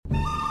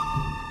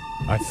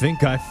I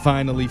think I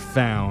finally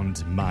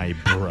found my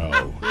bro.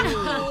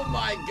 Oh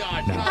my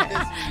God, not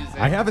this music.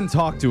 I haven't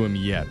talked to him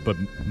yet, but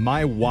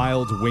my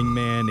wild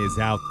wingman is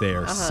out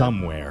there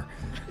somewhere.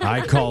 I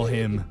call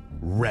him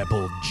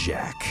Rebel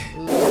Jack.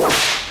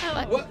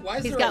 Why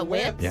is He's there got a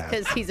whip? whips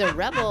because he's a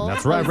rebel.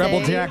 That's right, Jose.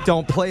 Rebel Jack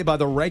don't play by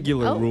the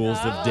regular rules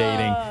of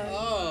dating.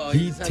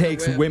 He just has a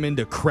takes whip. women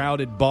to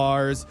crowded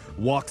bars,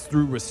 walks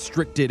through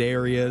restricted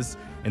areas,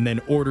 and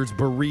then orders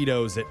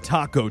burritos at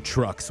taco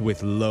trucks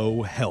with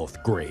low health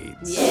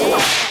grades.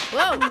 Yeah.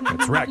 Whoa.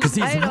 That's right, because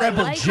he's I don't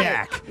Rebel like it.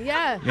 Jack.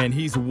 Yeah. And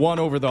he's won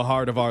over the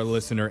heart of our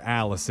listener,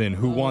 Allison,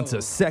 who wants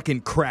a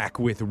second crack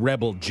with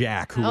Rebel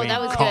Jack, who Oh, that ain't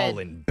was good.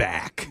 calling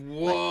back.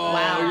 Whoa,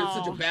 Wow.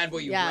 you're such a bad boy,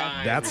 you Yeah.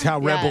 rhyme. That's how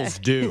rebels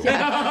do.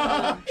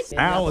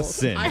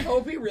 Allison, I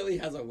hope he really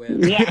has a whip.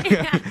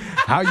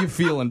 how you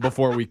feeling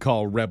before we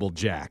call Rebel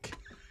Jack?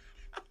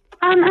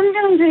 I'm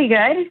doing pretty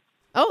good.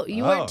 Oh,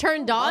 you Oh. weren't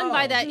turned on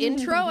by that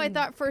intro? I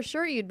thought for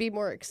sure you'd be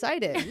more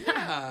excited.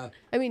 Yeah.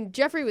 I mean,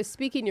 Jeffrey was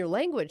speaking your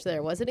language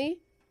there, wasn't he?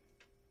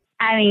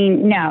 I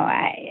mean, no,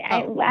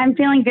 I'm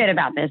feeling good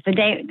about this. The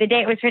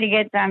date was pretty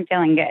good, so I'm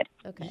feeling good.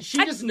 Okay.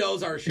 She just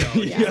knows our show.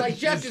 She's like,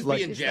 Jeff just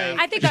being Jeff.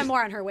 I think I'm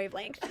more on her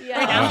wavelength.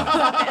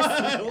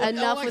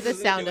 Enough with the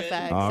sound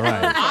effects. All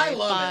right. I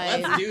love Fine.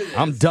 it. Let's do this.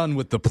 I'm done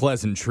with the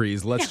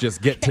pleasantries. Let's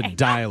just get to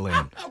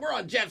dialing. We're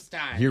on Jeff's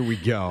time. Here we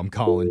go. I'm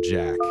calling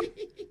Jack.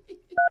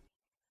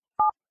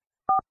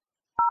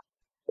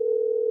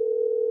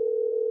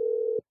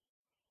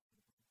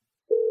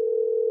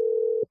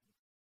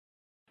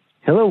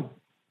 Hello.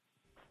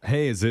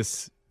 Hey, is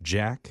this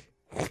Jack?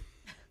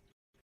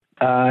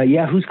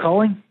 Yeah, who's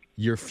calling?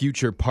 Your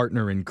future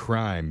partner in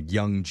crime,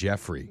 young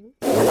Jeffrey.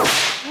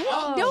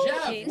 Oh, No,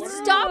 Jeff. what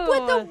are- stop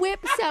with the whip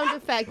sound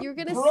effect. You're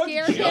going to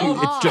scare him It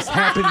off. just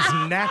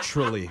happens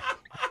naturally.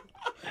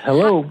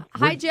 Hello.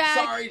 Hi,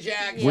 Jack. Sorry,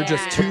 Jack. We're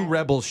just two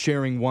rebels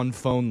sharing one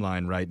phone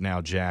line right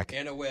now, Jack.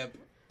 And a whip.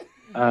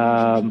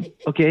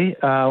 Okay.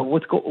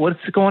 What's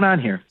going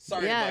on here?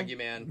 Sorry Yeah. to bug you,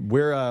 man.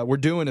 We're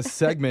doing a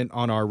segment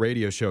on our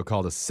radio show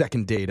called a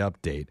second date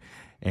update,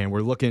 and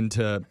we're looking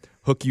to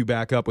hook you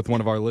back up with one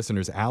of our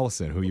listeners,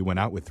 Allison, who you went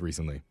out with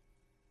recently.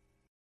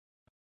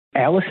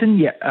 Allison?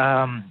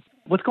 Yeah.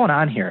 What's going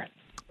on here?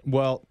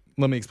 Well,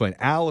 let me explain.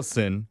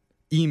 Allison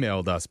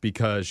emailed us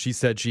because she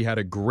said she had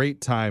a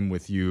great time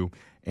with you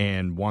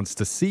and wants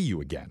to see you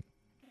again.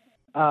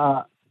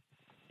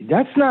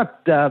 That's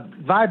not the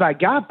vibe I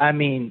got. I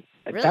mean,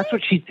 Really? that's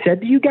what she said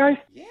to you guys?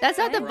 That's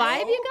not the bro.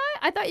 vibe you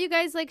got? I thought you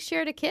guys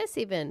shared a kiss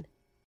even.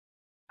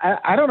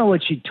 I don't know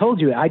what she told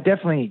you. I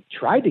definitely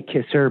tried to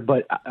kiss her,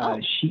 but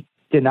she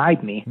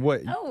denied me.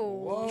 What?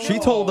 Oh. She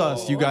told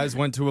us you guys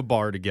went to a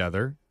bar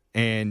together,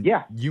 and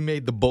Yeah. you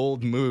made the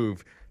bold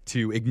move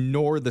to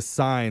ignore the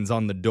signs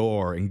on the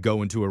door and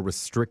go into a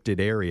restricted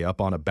area up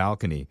on a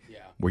balcony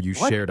where you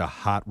shared a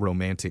hot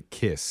romantic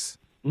kiss.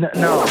 No.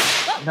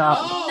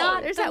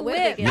 There's that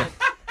whip again.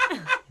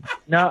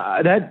 No,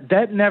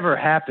 that never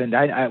happened.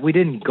 We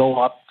didn't go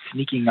up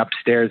sneaking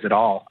upstairs at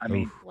all. I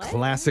mean,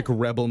 Classic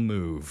rebel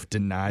move.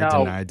 Deny,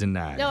 No.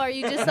 deny. No, are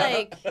you just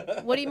like,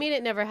 what do you mean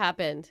it never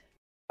happened?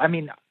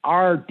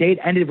 our date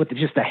ended with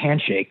just a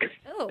handshake.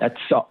 Oh. That's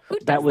all. Who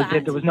does That was that?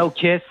 it. There was no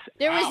kiss.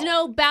 There was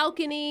no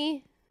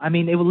balcony. I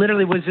mean, it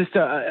literally was just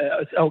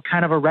a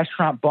kind of a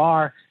restaurant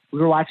bar. We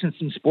were watching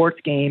some sports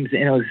games,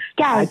 and it was.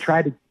 Guys. I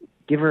tried to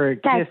give her a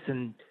Guys. kiss,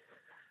 and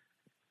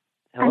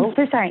hello.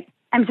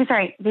 I'm so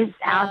sorry. This is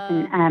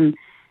Allison.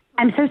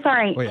 I'm so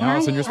sorry. Wait, Can I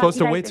Allison, you're talk supposed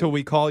to you guys wait till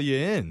we call you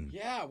in.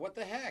 Yeah, what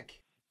the heck?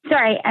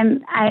 Sorry.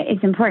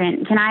 It's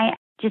important. Can I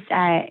just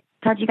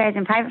talk to you guys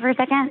in private for a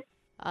second?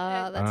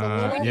 That's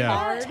a little Yeah,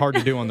 hard. it's hard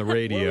to do on the What do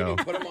we radio.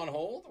 do, put him on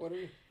hold? What do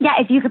we... Yeah,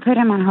 if you could put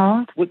him on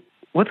hold.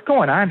 What's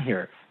going on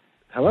here?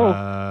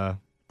 Hello.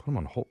 Put him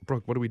on hold.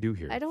 Brooke, what do we do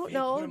here? I don't Put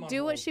know. him on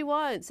Do what hold. she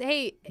wants.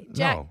 Hey,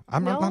 Jack. No,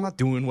 I'm no? not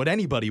doing what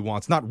anybody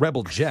wants, not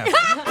Rebel Jeff.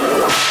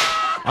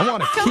 I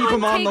want to keep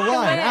him on the Take the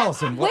line. whip.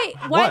 Allison, what? Wait,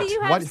 why what? do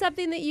you have What?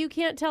 something that you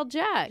can't tell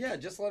Jack? Yeah,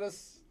 just let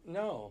us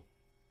know.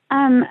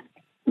 And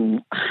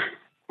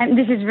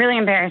this is really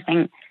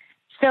embarrassing.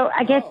 So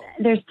I guess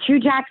there's two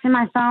Jacks in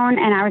my phone,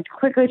 and I was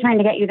quickly trying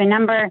to get you the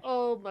number,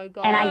 Oh, my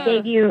God. and I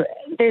gave you.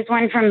 There's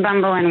one from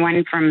Bumble and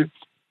one from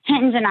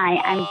Hinge, and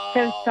I'm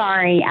so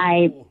sorry.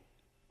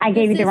 I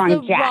gave you the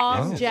wrong Jack.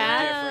 Wrong Oh.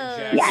 Jack. Different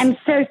Jack. Yeah, I'm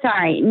so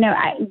sorry. No,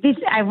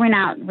 I went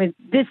out with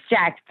this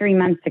Jack 3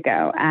 months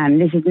ago.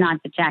 This is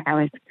not the Jack I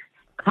was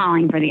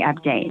calling for the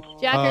update.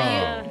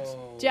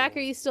 Jack, are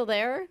you still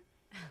there?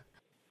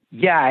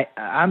 Yeah,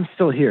 I'm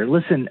still here.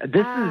 Listen,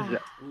 this is.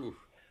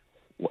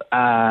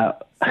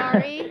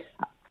 Sorry.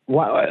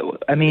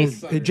 I mean,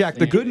 Hey, Jack,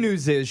 the good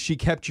news is she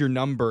kept your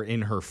number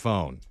in her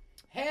phone.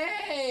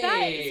 Hey!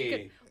 That is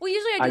good. Well,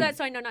 usually I do that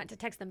so I know not to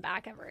text them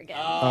back ever again.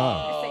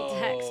 If they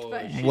text,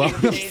 but Well,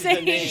 Change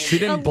the name. she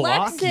didn't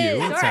block you, it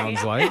Alexis.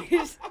 sounds like.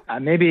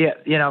 maybe,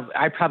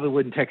 I probably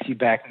wouldn't text you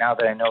back now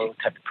that I know the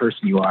type of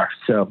person you are.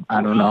 So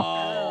I don't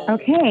know.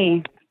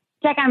 Okay.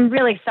 Jack, I'm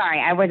really sorry.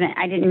 I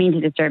didn't mean to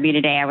disturb you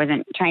today. I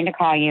wasn't trying to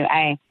call you.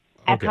 I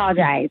Okay.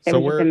 apologize. It So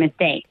was just a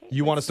mistake.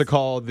 You want us to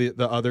call the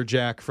other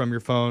Jack from your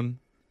phone?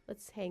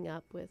 Let's hang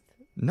up with.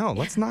 No,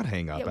 let's not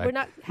hang up. Yeah, we're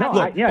not. No,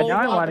 having now both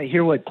I on want the- to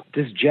hear what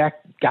this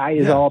Jack guy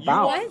is all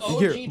about.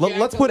 Here,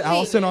 let's put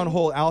Allison on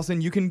hold.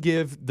 Allison, you can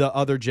give the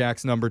other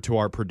Jack's number to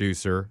our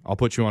producer. I'll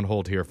put you on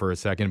hold here for a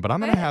second, but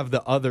I'm going to have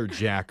the other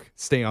Jack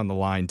stay on the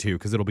line too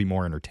because it'll be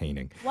more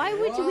entertaining. Why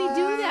would we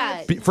do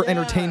that? For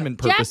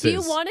entertainment Jack, purposes. do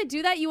you want to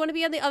do that? You want to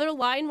be on the other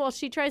line while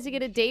she tries to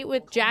get a date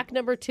with Jack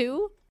number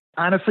 2?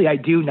 Honestly, I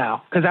do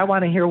now because I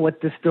want to hear what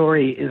this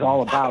story is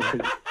all about.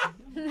 'Cause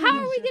How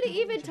are we going to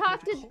even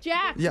talk to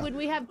Jack Yeah. when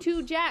we have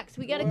 2 Jacks?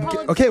 We got to call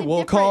him. Okay, something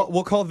we'll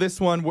different. call this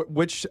one.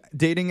 Which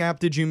dating app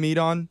did you meet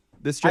on?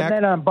 This I Jack?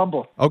 met on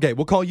Bumble. Okay,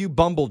 we'll call you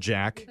Bumble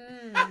Jack.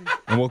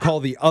 And we'll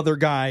call the other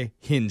guy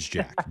Hinge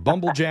Jack.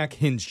 Bumble Jack,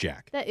 Hinge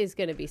Jack. That is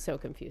going to be so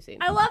confusing.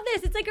 I love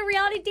this. It's like a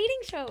reality dating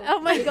show. Oh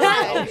my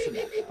god.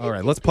 All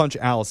right, let's punch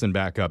Allison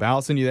back up.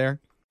 Allison, you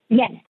there?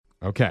 Yes.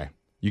 Okay.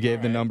 You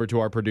gave the number to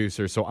our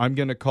producer, so I'm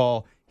going to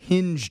call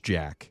Hinge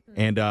Jack.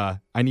 And I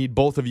need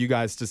both of you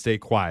guys to stay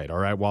quiet, all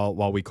right,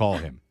 while we call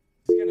him.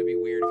 It's gonna be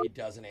weird if he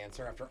doesn't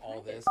answer after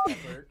all this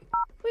effort.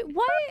 Wait,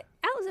 why,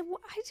 Allison?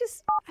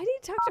 I need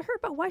to talk to her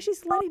about why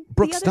she's letting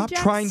Brooke, the other stop Jack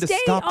trying to stay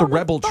stop the on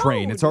rebel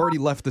train. phone. It's already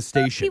left the He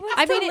station. wants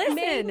I to mean, it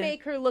may listen.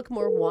 make her look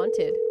more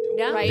wanted,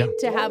 right? Yeah.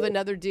 To have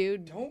another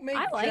dude. Don't make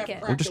I like Jeff it.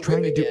 crack We're just the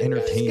trying to whip do again, guys.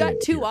 entertainment. She's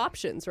got 2 here.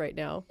 options right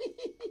now.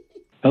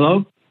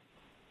 Hello?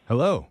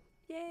 Hello.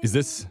 Yay. Is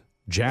this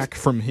Jack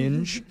from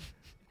Hinge?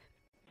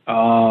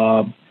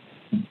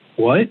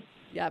 What?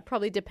 Yeah, it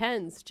probably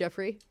depends,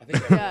 Jeffrey. I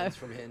think everyone's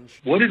from Hinge.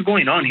 What is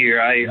going on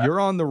here? You're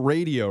on the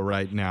radio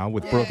right now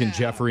with Brooke and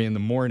Jeffrey in the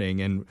morning,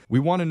 and we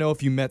want to know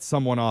if you met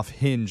someone off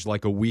Hinge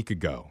like a week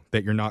ago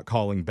that you're not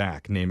calling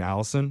back, named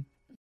Allison.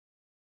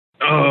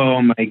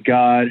 Oh my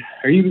God.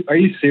 Are you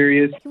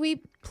serious? Can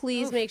we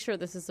please make sure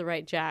this is the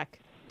right Jack?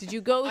 Did you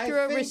go I through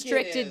a think it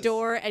restricted is.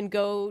 door and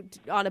go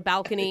on a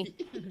balcony?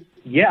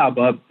 Yeah,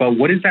 but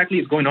what exactly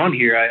is going on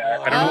here? I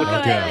don't know Oh,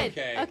 what good.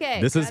 Okay.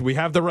 Okay. We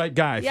have the right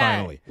guy Yeah.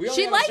 finally. We only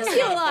She have a likes certain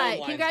you a amount of phone lot.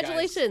 lines,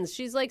 Congratulations.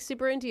 She's like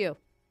super into you.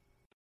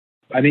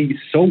 I mean,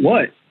 so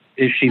what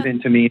if she's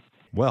into me?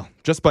 Well,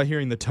 just by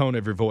hearing the tone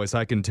of your voice,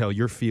 I can tell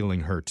you're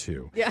feeling her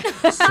too. Yeah.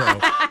 So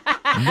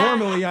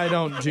normally I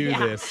don't do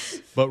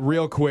this, but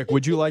real quick,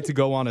 would you like to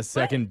go on a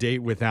second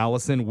date with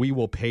Allison? We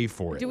will pay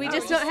for it. Do we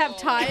just not have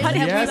time? Yes. Have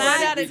we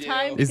run out We of do.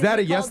 time? Is because that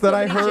a we yes called that so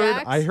I many heard?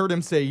 Jacks? I heard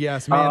him say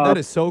yes. Man, that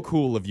is so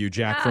cool of you,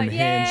 Jack from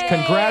Hinge. yay.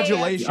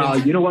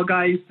 Congratulations. You know what,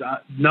 guys?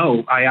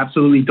 No, I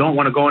absolutely don't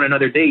want to go on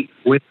another date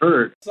with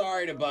her.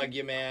 Sorry to bug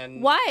you, man.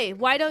 Why?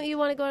 Why don't you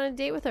want to go on a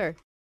date with her?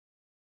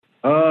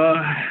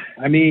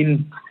 I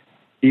mean,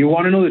 do you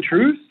want to know the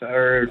truth?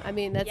 Or I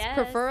mean, that's Yes.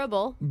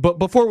 preferable. But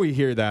before we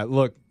hear that,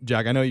 look,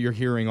 Jack, I know you're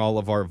hearing all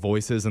of our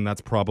voices, and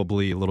that's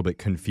probably a little bit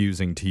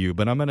confusing to you,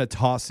 but I'm going to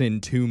toss in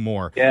 2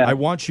 more. Yeah. I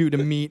want you to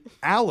meet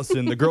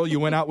Allison, the girl you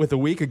went out with a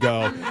week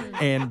ago,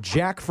 and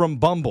Jack from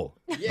Bumble,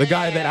 the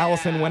guy that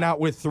Allison went out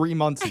with 3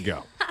 months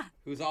ago.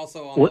 Who's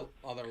also on What?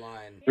 the other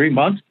line. 3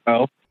 months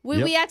ago?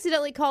 Yep. We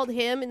accidentally called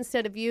him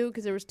instead of you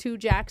because there was 2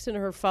 Jacks in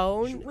her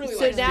phone. She really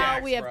So likes now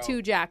Jacks, we have bro.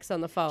 2 Jacks on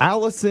the phone.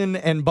 Allison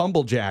and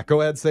Bumble Jack, go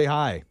ahead, say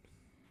hi.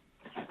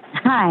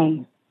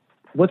 Hi.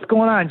 What's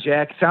going on,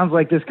 Jack? Sounds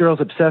like this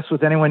girl's obsessed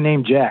with anyone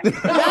named Jack.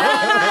 That's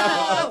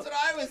what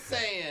I was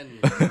saying.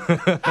 Look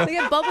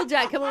at Bubble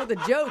Jack coming with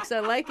the jokes. I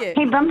like it.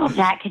 Hey,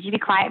 Bumblejack, could you be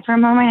quiet for a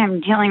moment? I'm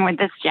dealing with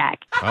this Jack.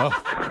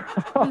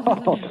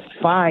 Oh.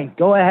 Fine,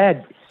 go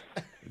ahead.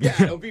 Yeah,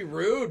 don't be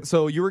rude.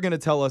 So you were going to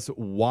tell us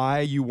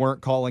why you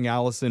weren't calling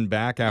Allison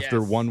back after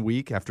Yes. 1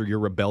 week, after your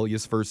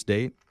rebellious first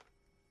date?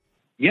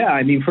 Yeah,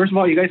 I mean, first of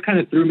all, you guys kind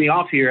of threw me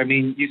off here. I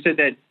mean, you said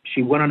that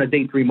she went on a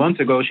date 3 months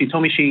ago. She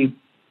told me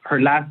her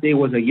last day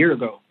was a year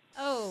ago.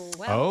 Oh,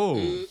 wow.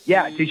 Oh.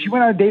 Yeah, dude, she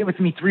went on a date with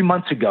me 3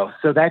 months ago,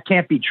 so that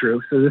can't be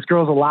true. So this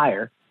girl's a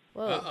liar.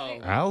 Whoa. Uh-oh.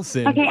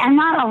 Allison. Okay, I'm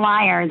not a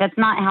liar. That's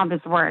not how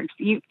this works.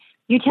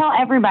 You tell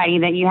everybody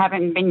that you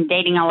haven't been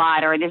dating a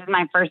lot or this is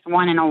my first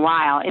one in a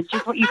while. It's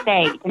just what you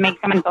say to make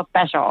someone feel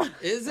special.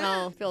 Is it?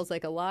 Oh, feels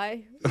like a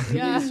lie. You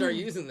Yeah. need to start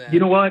using that. You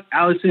know what,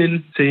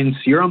 Allison, since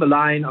you're on the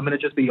line, I'm going to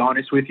just be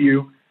honest with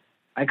you.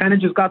 I kind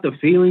of just got the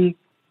feeling,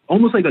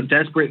 almost like a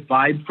desperate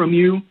vibe from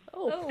you.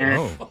 Oh.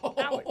 And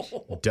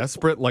Oh.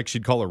 Desperate, like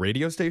she'd call a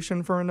radio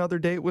station for another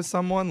date with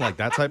someone? Like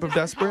that type of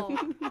desperate?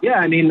 yeah,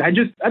 I mean, I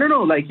don't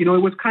know, like, it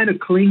was kind of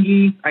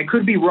clingy. I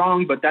could be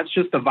wrong, but that's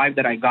just the vibe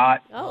that I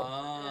got.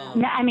 Oh.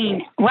 No, I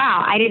mean,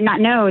 wow, I did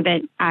not know that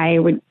I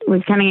was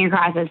coming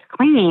across as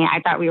clingy. I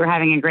thought we were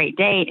having a great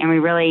date and we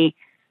really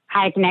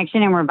had a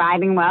connection and we're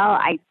vibing well.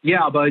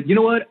 Yeah, but you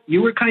know what?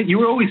 You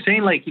were always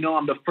saying, like,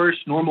 I'm the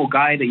first normal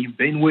guy that you've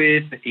been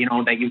with, that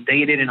you've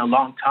dated in a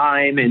long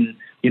time. And,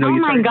 Oh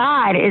you my started-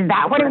 God, is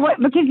that what it was?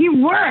 Because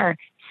you were.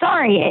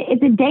 Sorry,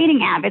 it's a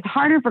dating app. It's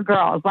harder for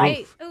girls.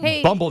 Like,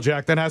 Hey,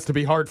 Bumblejack, that has to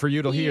be hard for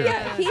you to hear.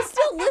 yeah, he's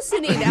still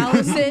listening,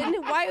 Allison.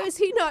 Why is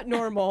he not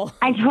normal?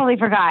 I totally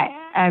forgot.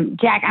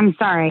 Jack, I'm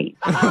sorry.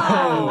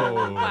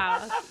 Oh.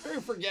 Wow.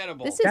 Very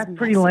forgettable. This is That's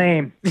pretty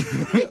lame.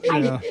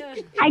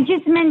 I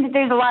just meant that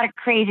there's a lot of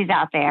crazies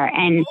out there.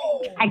 And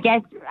I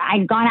guess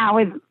I'd gone out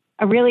with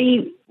a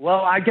really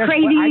Well, I guess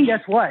crazy.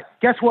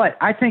 Guess what?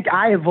 I think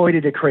I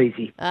avoided a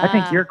crazy. I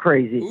think you're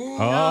crazy.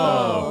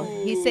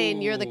 Oh. He's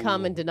saying you're the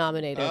common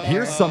denominator. there.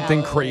 Here's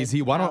something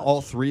crazy. Why don't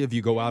all three of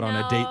you go out on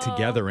a date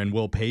together and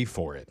we'll pay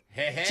for it?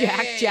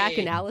 Jack,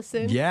 and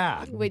Allison?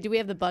 Yeah. Wait, do we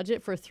have the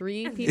budget for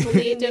 3 people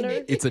to eat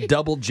dinner? It's a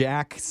double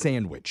Jack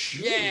sandwich.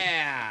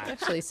 Yeah.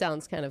 Actually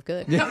sounds kind of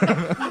good.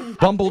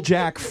 Bumble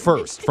Jack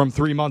first from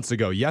 3 months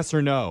ago. Yes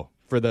or no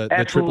for the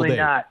triple Absolutely date?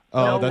 not.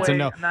 Oh, No that's way. a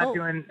no.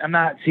 I'm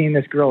not seeing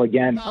this girl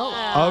again.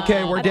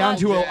 Okay, we're down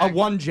to a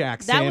one Jack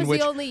That sandwich. was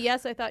the only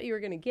yes I thought you were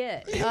going to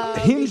get.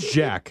 Hinge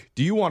Jack,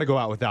 do you want to go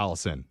out with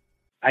Allison?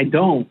 I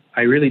don't.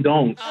 I really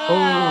don't.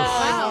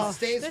 Wow. He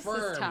stays This is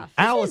firm. tough.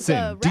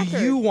 Allison, do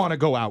record. you want to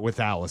go out with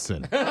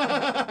Allison?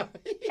 Apparently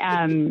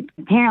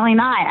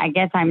not. I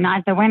guess I'm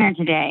not the winner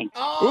today.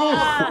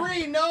 Oh,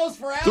 3 no's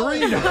for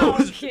Allison. 3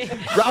 no's.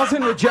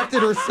 Allison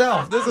rejected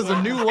herself. This is a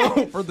new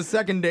low for the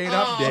second date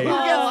update. Who gets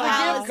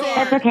the gift card?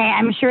 That's okay.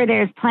 I'm sure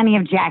there's plenty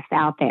of Jacks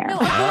out there. No,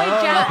 avoid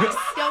Jacks.